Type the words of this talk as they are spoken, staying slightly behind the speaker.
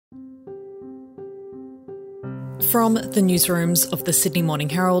From the newsrooms of the Sydney Morning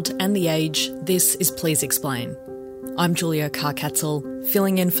Herald and The Age, this is Please Explain. I'm Julia Carr-Katzel,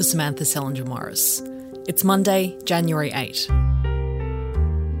 filling in for Samantha Selinger-Morris. It's Monday, January 8.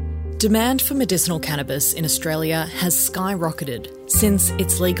 Demand for medicinal cannabis in Australia has skyrocketed since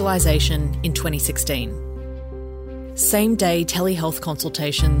its legalisation in 2016. Same-day telehealth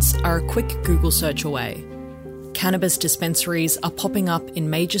consultations are a quick Google search away. Cannabis dispensaries are popping up in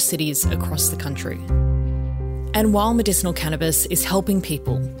major cities across the country. And while medicinal cannabis is helping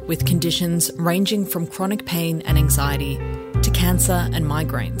people with conditions ranging from chronic pain and anxiety to cancer and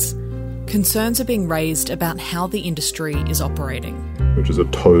migraines, concerns are being raised about how the industry is operating. Which is a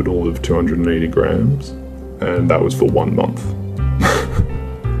total of 280 grams, and that was for 1 month.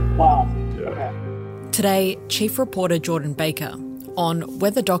 Wow. Yeah. Okay. Today, Chief Reporter Jordan Baker on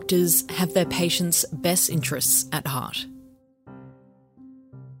whether doctors have their patients' best interests at heart.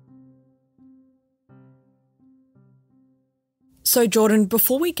 So, Jordan,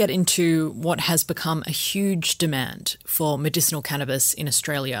 before we get into what has become a huge demand for medicinal cannabis in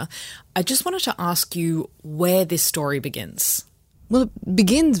Australia, I just wanted to ask you where this story begins. Well, it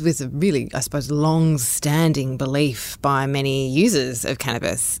begins with a really, I suppose, long-standing belief by many users of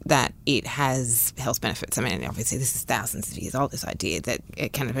cannabis that it has health benefits. I mean, obviously this is thousands of years old, this idea that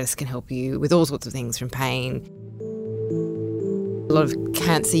cannabis can help you with all sorts of things, from pain. A lot of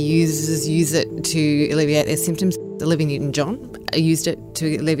cancer users use it to alleviate their symptoms. Olivia Newton-John used it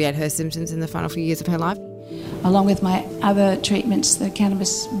to alleviate her symptoms in the final few years of her life. Along with my other treatments, the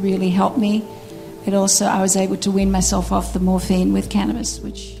cannabis really helped me. It also, I was able to wean myself off the morphine with cannabis,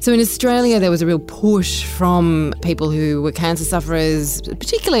 So in Australia, there was a real push from people who were cancer sufferers,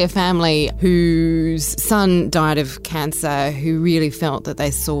 particularly a family whose son died of cancer, who really felt that they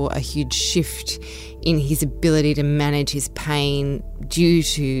saw a huge shift in his ability to manage his pain due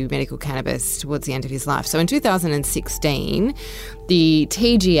to medical cannabis towards the end of his life. So in 2016, the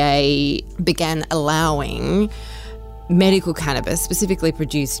TGA began allowing medical cannabis, specifically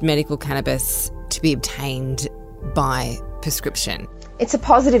produced medical cannabis, to be obtained by prescription. It's a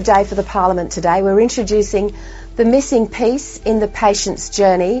positive day for the Parliament today. We're introducing the missing piece in the patient's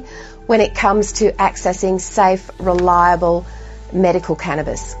journey when it comes to accessing safe, reliable medical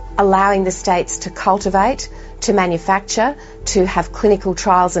cannabis, allowing the states to cultivate, to manufacture, to have clinical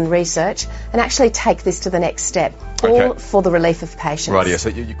trials and research, and actually take this to the next step, all for the relief of patients. Right, yeah, so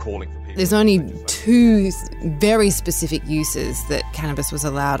you're calling for people. There's only two very specific uses that cannabis was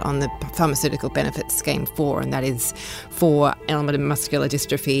allowed on the pharmaceutical benefits scheme for, and that is for element of muscular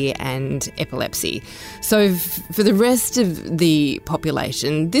dystrophy and epilepsy. So for the rest of the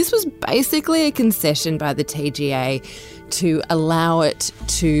population, this was basically a concession by the TGA to allow it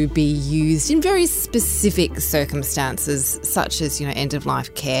to be used in very specific circumstances, such as,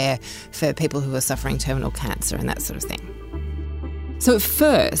 end-of-life care for people who are suffering terminal cancer and that sort of thing. So at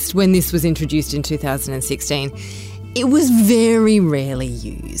first, when this was introduced in 2016, it was very rarely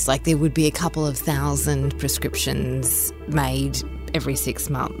used. Like, there would be a couple of thousand prescriptions made every 6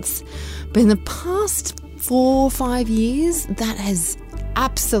 months. But in the past 4 or 5 years, that has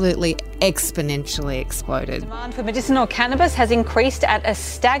absolutely exponentially exploded. Demand for medicinal cannabis has increased at a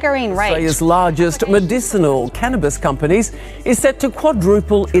staggering rate. Australia's largest medicinal cannabis companies is set to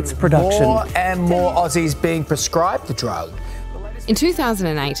quadruple its production. More and more Aussies being prescribed the drug. In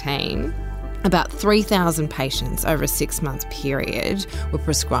 2018, about 3,000 patients over a 6-month period were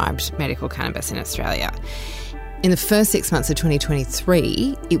prescribed medical cannabis in Australia. In the first 6 months of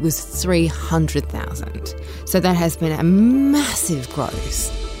 2023, it was 300,000. So that has been a massive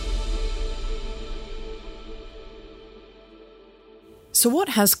growth. So what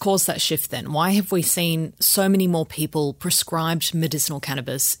has caused that shift then? Why have we seen so many more people prescribed medicinal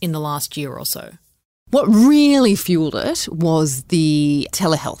cannabis in the last year or so? What really fueled it was the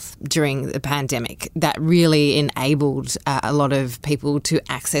telehealth during the pandemic. That really enabled a lot of people to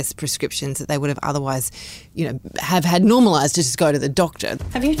access prescriptions that they would have otherwise, have had normalised to just go to the doctor.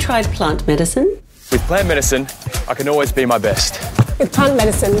 Have you tried plant medicine? With plant medicine, I can always be my best. With plant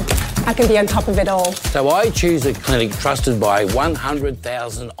medicine, I can be on top of it all. So I choose a clinic trusted by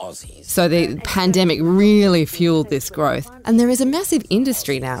 100,000 Aussies. So the pandemic really fueled this growth. And there is a massive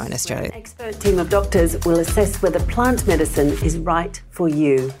industry now in Australia. An expert team of doctors will assess whether plant medicine is right for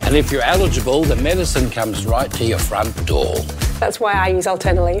you. And if you're eligible, the medicine comes right to your front door. That's why I use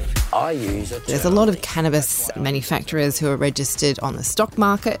Alternative. I use it. There's a lot of cannabis manufacturers who are registered on the stock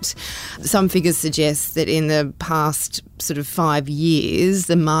market. Some figures suggest that in the past sort of 5 years,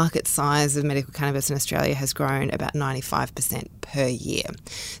 the market size of medical cannabis in Australia has grown about 95% per year.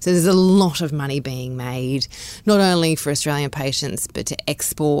 So there's a lot of money being made, not only for Australian patients, but to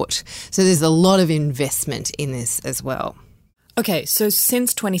export. So there's a lot of investment in this as well. Okay, so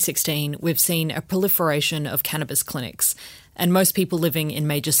since 2016, we've seen a proliferation of cannabis clinics, and most people living in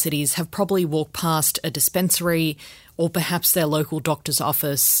major cities have probably walked past a dispensary, or perhaps their local doctor's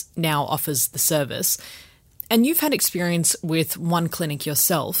office now offers the service. And you've had experience with one clinic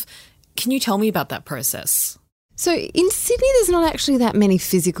yourself. Can you tell me about that process? So in Sydney, there's not actually that many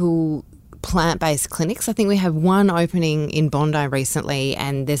physical plant-based clinics. I think we have one opening in Bondi recently,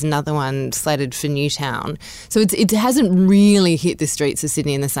 and there's another one slated for Newtown. So it hasn't really hit the streets of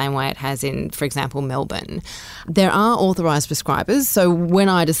Sydney in the same way it has in, for example, Melbourne. There are authorised prescribers. So when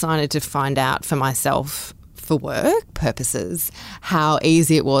I decided to find out for myself, for work purposes, how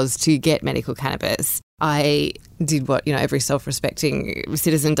easy it was to get medical cannabis, I did what every self-respecting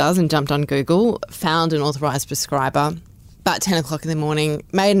citizen does and jumped on Google, found an authorised prescriber. About 10 o'clock in the morning,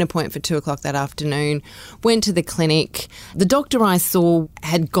 made an appointment for 2 o'clock that afternoon, went to the clinic. The doctor I saw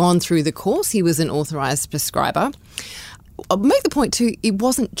had gone through the course. He was an authorised prescriber. I'll make the point too, it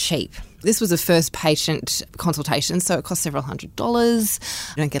wasn't cheap. This was a first patient consultation, so it cost several $100s.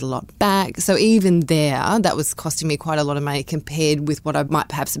 You don't get a lot back. So even there, that was costing me quite a lot of money compared with what I might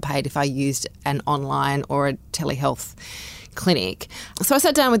perhaps have paid if I used an online or a telehealth clinic. So I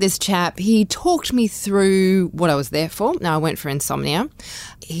sat down with this chap. He talked me through what I was there for. Now, I went for insomnia.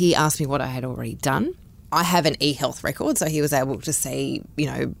 He asked me what I had already done. I have an e-health record, so he was able to see,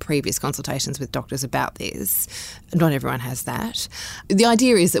 previous consultations with doctors about this. Not everyone has that. The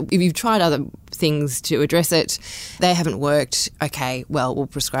idea is that if you've tried other things to address it, they haven't worked, okay, well, we'll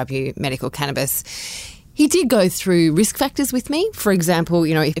prescribe you medical cannabis. He did go through risk factors with me. For example,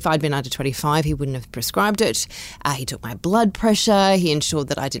 if I'd been under 25, he wouldn't have prescribed it. He took my blood pressure. He ensured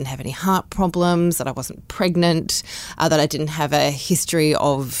that I didn't have any heart problems, that I wasn't pregnant, that I didn't have a history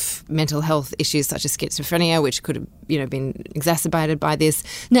of mental health issues such as schizophrenia, which could have, been exacerbated by this.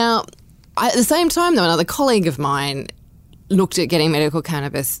 Now, at the same time, though, another colleague of mine looked at getting medical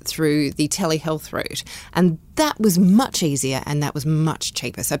cannabis through the telehealth route, and that was much easier and that was much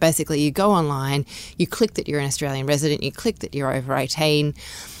cheaper. So basically you go online, you click that you're an Australian resident, you click that you're over 18,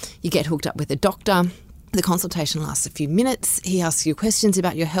 you get hooked up with a doctor. The consultation lasts a few minutes. He asks you questions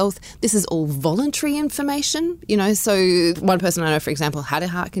about your health. This is all voluntary information, So one person I know, for example, had a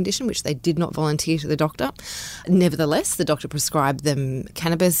heart condition, which they did not volunteer to the doctor. Nevertheless, the doctor prescribed them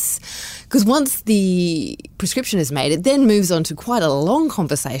cannabis. Because once the prescription is made, it then moves on to quite a long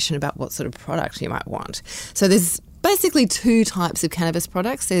conversation about what sort of product you might want. So there's basically two types of cannabis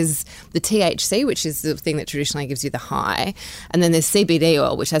products. There's the THC, which is the thing that traditionally gives you the high, and then there's CBD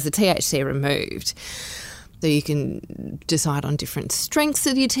oil, which has the THC removed. So you can decide on different strengths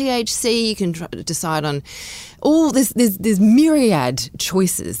of your THC. You can decide on all there's myriad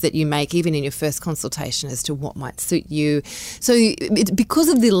choices that you make even in your first consultation as to what might suit you. So because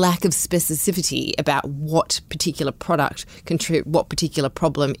of the lack of specificity about what particular product can treat what particular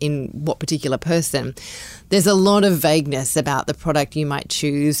problem in what particular person, there's a lot of vagueness about the product you might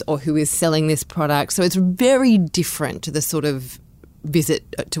choose or who is selling this product. So it's very different to the sort of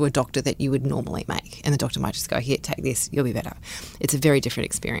visit to a doctor that you would normally make, and the doctor might just go, here, take this, you'll be better. It's a very different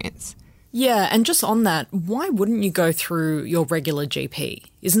experience. Yeah, and just on that, why wouldn't you go through your regular GP?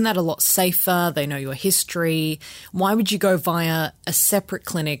 Isn't that a lot safer? They know your history. Why would you go via a separate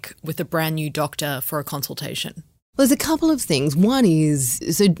clinic with a brand new doctor for a consultation? Well, there's a couple of things. One is,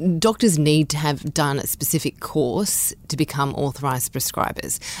 so doctors need to have done a specific course to become authorised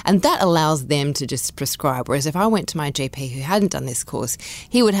prescribers, and that allows them to just prescribe. Whereas if I went to my GP who hadn't done this course,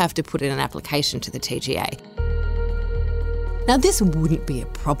 he would have to put in an application to the TGA. Now, this wouldn't be a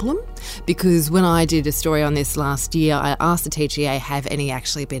problem because when I did a story on this last year, I asked the TGA, have any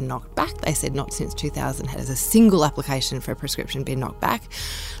actually been knocked back? They said not since 2000 has a single application for a prescription been knocked back.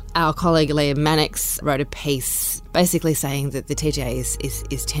 Our colleague Liam Mannix wrote a piece basically saying that the TGA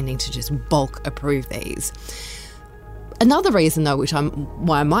is tending to just bulk approve these. Another reason, though,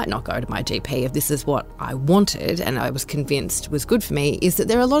 why I might not go to my GP if this is what I wanted and I was convinced was good for me, is that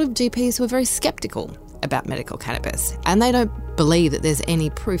there are a lot of GPs who are very sceptical about medical cannabis and they don't believe that there's any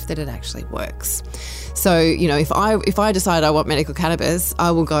proof that it actually works. So, if I decide I want medical cannabis,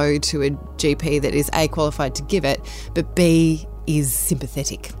 I will go to a GP that is A, qualified to give it, but B, is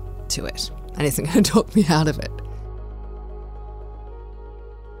sympathetic to it and isn't going to talk me out of it.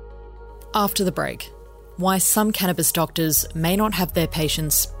 After the break, why some cannabis doctors may not have their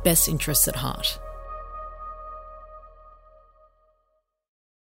patients' best interests at heart.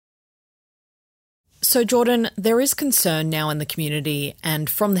 So, Jordan, there is concern now in the community and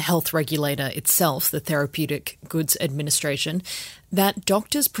from the health regulator itself, the Therapeutic Goods Administration, that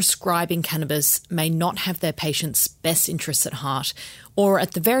doctors prescribing cannabis may not have their patients' best interests at heart, or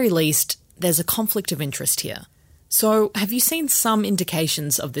at the very least, there's a conflict of interest here. So, have you seen some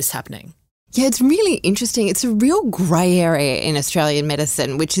indications of this happening? Yeah, it's really interesting. It's a real grey area in Australian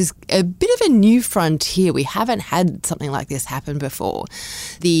medicine, which is a bit of a new frontier. We haven't had something like this happen before.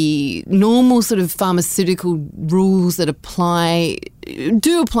 The normal sort of pharmaceutical rules that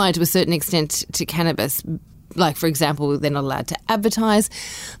do apply to a certain extent to cannabis. Like, for example, they're not allowed to advertise.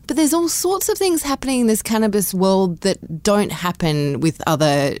 But there's all sorts of things happening in this cannabis world that don't happen with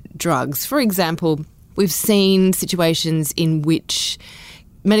other drugs. For example, we've seen situations in which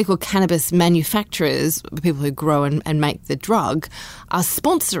medical cannabis manufacturers, people who grow and make the drug, are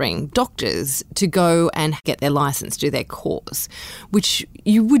sponsoring doctors to go and get their licence, do their course, which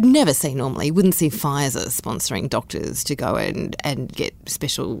you would never see normally. You wouldn't see Pfizer sponsoring doctors to go and get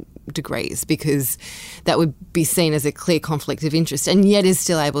special degrees, because that would be seen as a clear conflict of interest, and yet is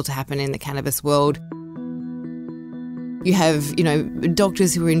still able to happen in the cannabis world. You have,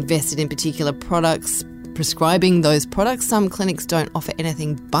 doctors who are invested in particular products, prescribing those products. Some clinics don't offer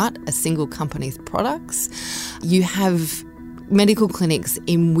anything but a single company's products. You have medical clinics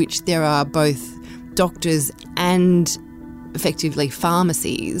in which there are both doctors and effectively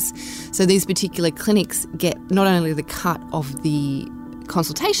pharmacies. So these particular clinics get not only the cut of the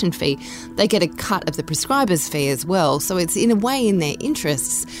consultation fee, they get a cut of the prescriber's fee as well. So it's in a way in their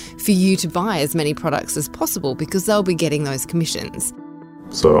interests for you to buy as many products as possible, because they'll be getting those commissions.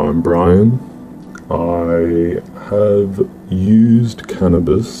 So I'm Brian. I have used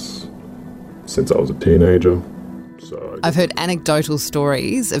cannabis since I was a teenager. I've heard anecdotal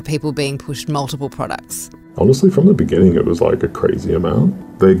stories of people being pushed multiple products. Honestly, from the beginning, it was like a crazy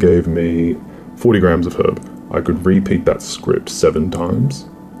amount. They gave me 40 grams of herb. I could repeat that script 7 times,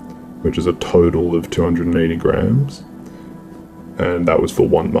 which is a total of 280 grams. And that was for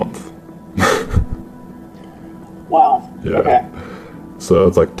 1 month. Wow. Yeah. Okay. So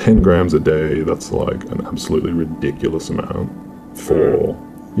it's like 10 grams a day. That's like an absolutely ridiculous amount for,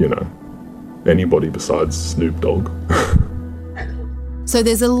 anybody besides Snoop Dogg. So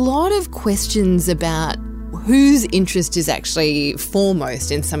there's a lot of questions about whose interest is actually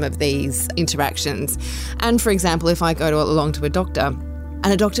foremost in some of these interactions. And for example, if I go along to a doctor,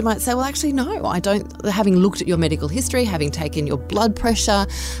 and a doctor might say, well, actually, no, I don't, having looked at your medical history, having taken your blood pressure,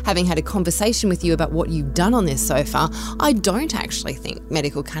 having had a conversation with you about what you've done on this so far, I don't actually think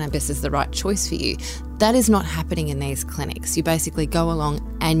medical cannabis is the right choice for you. That is not happening in these clinics. You basically go along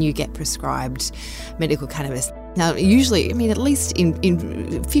and you get prescribed medical cannabis. Now, usually, at least in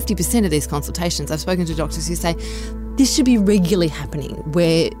 50% of these consultations, I've spoken to doctors who say this should be regularly happening,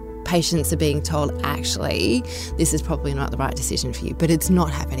 where patients are being told, actually, this is probably not the right decision for you, but it's not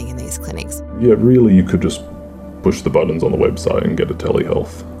happening in these clinics. Yeah, really, you could just push the buttons on the website and get a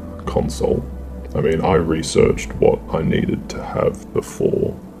telehealth consult. I researched what I needed to have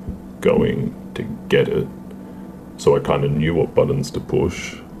before going to get it, so I kind of knew what buttons to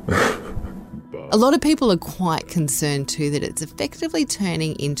push. A lot of people are quite concerned too that it's effectively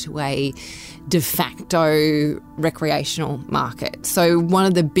turning into a de facto recreational market. So one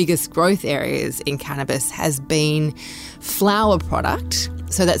of the biggest growth areas in cannabis has been flower product.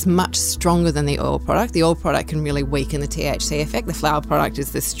 So that's much stronger than the oil product. The oil product can really weaken the THC effect. The flower product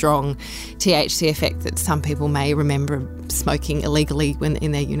is the strong THC effect that some people may remember smoking illegally when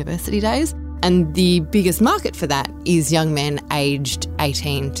in their university days. And the biggest market for that is young men aged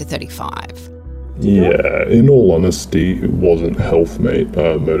 18 to 35. Yeah, in all honesty, it wasn't health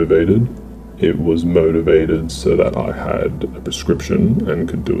motivated. It was motivated so that I had a prescription and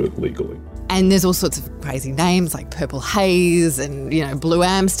could do it legally. And there's all sorts of crazy names like Purple Haze and, Blue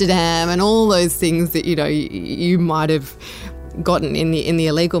Amsterdam and all those things that, you might have gotten in the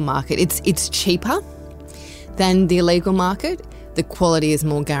illegal market. It's cheaper than the illegal market. The quality is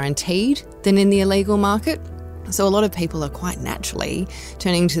more guaranteed than in the illegal market. So a lot of people are quite naturally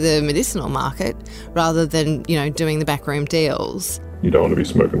turning to the medicinal market rather than, doing the backroom deals. You don't want to be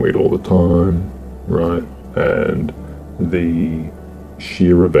smoking weed all the time, right? And the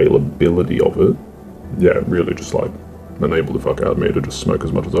sheer availability of it, really just enabled the fuck out of me to just smoke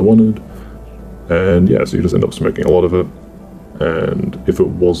as much as I wanted. And so you just end up smoking a lot of it. And if it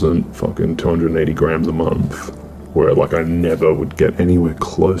wasn't fucking 280 grams a month, where I never would get anywhere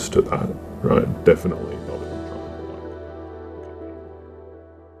close to that, right? Definitely.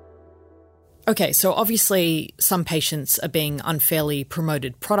 Okay, so obviously some patients are being unfairly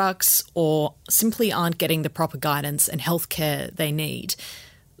promoted products or simply aren't getting the proper guidance and healthcare they need.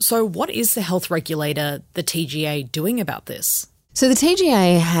 So what is the health regulator, the TGA, doing about this? So the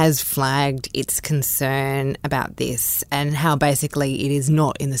TGA has flagged its concern about this and how basically it is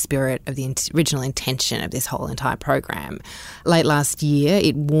not in the spirit of the original intention of this whole entire program. Late last year,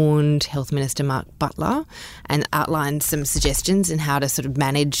 it warned Health Minister Mark Butler and outlined some suggestions in how to sort of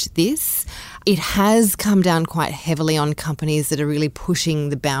manage this. It has come down quite heavily on companies that are really pushing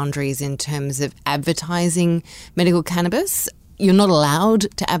the boundaries in terms of advertising medical cannabis. You're not allowed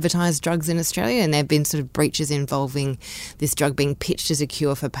to advertise drugs in Australia, and there have been sort of breaches involving this drug being pitched as a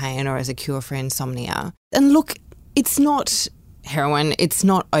cure for pain or as a cure for insomnia. And look, it's not heroin, it's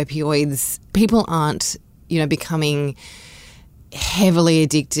not opioids. People aren't, becoming heavily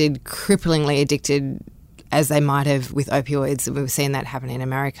addicted, cripplingly addicted as they might have with opioids. We've seen that happen in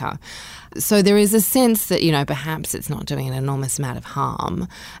America. So there is a sense that, perhaps it's not doing an enormous amount of harm,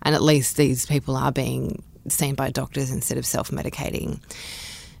 and at least these people are being seen by doctors instead of self-medicating.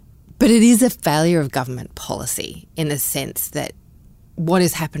 But it is a failure of government policy in the sense that what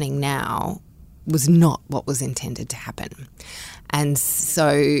is happening now was not what was intended to happen. And so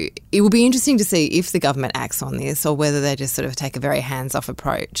it will be interesting to see if the government acts on this or whether they just sort of take a very hands-off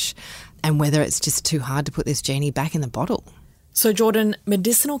approach and whether it's just too hard to put this genie back in the bottle. So, Jordan,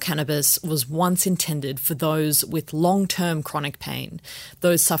 medicinal cannabis was once intended for those with long-term chronic pain,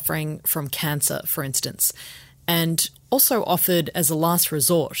 those suffering from cancer, for instance, and also offered as a last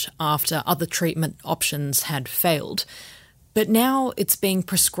resort after other treatment options had failed. But now it's being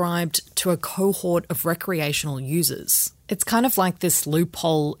prescribed to a cohort of recreational users. It's kind of like this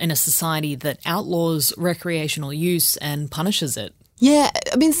loophole in a society that outlaws recreational use and punishes it. Yeah,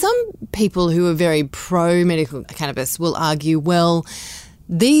 I mean, some people who are very pro-medical cannabis will argue, well,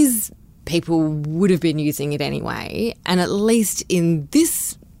 these people would have been using it anyway, and at least in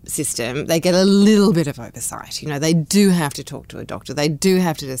this system, they get a little bit of oversight. They do have to talk to a doctor. They do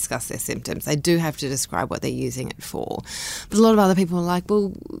have to discuss their symptoms. They do have to describe what they're using it for. But a lot of other people are like,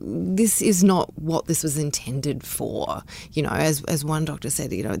 well, this is not what this was intended for. As one doctor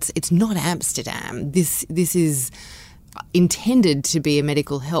said, it's not Amsterdam. This is intended to be a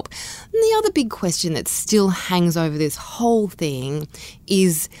medical help. And the other big question that still hangs over this whole thing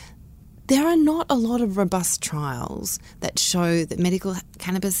is there are not a lot of robust trials that show that medical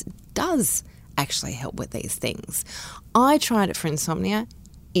cannabis does actually help with these things. I tried it for insomnia.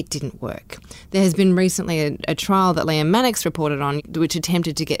 It didn't work. There has been recently a trial that Liam Mannix reported on which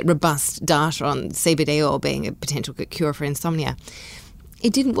attempted to get robust data on CBD oil being a potential cure for insomnia.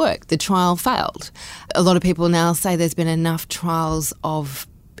 It didn't work. The trial failed. A lot of people now say there's been enough trials of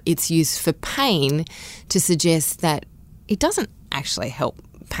its use for pain to suggest that it doesn't actually help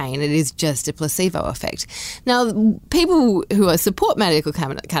pain. It is just a placebo effect. Now, people who support medical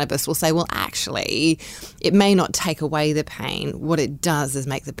cannabis will say, well, actually, it may not take away the pain. What it does is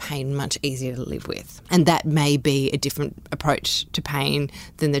make the pain much easier to live with. And that may be a different approach to pain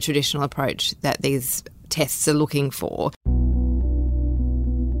than the traditional approach that these tests are looking for.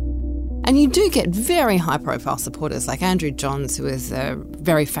 And you do get very high-profile supporters like Andrew Johns, who is a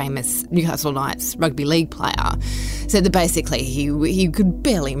very famous Newcastle Knights rugby league player, said that basically he could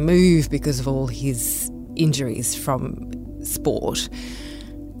barely move because of all his injuries from sport.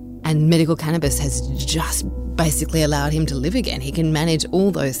 And medical cannabis has just basically allowed him to live again. He can manage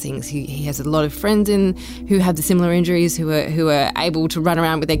all those things. He has a lot of friends who have the similar injuries who are able to run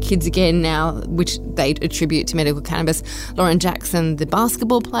around with their kids again now, which they attribute to medical cannabis. Lauren Jackson, the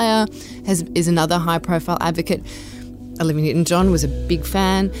basketball player, is another high-profile advocate. Olivia Newton-John was a big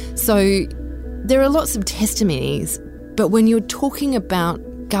fan. So there are lots of testimonies, but when you're talking about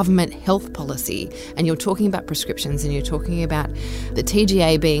government health policy and you're talking about prescriptions and you're talking about the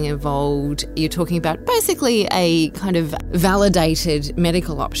TGA being involved, you're talking about basically a kind of validated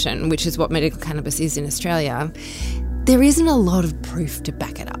medical option, which is what medical cannabis is in Australia, there isn't a lot of proof to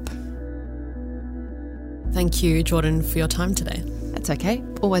back it up. Thank you, Jordan, for your time today. That's okay.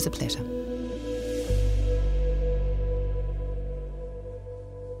 Always a pleasure.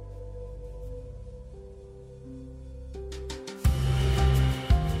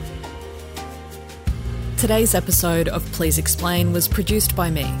 Today's episode of Please Explain was produced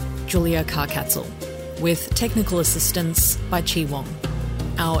by me, Julia Carcatzel, with technical assistance by Chi Wong.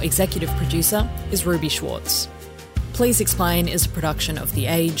 Our executive producer is Ruby Schwartz. Please Explain is a production of The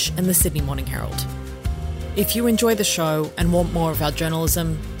Age and the Sydney Morning Herald. If you enjoy the show and want more of our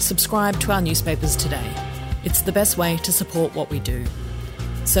journalism, subscribe to our newspapers today. It's the best way to support what we do.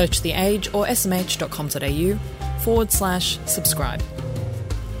 Search The Age or smh.com.au/subscribe.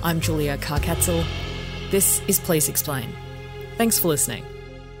 I'm Julia Karkatzel. This is Please Explain. Thanks for listening.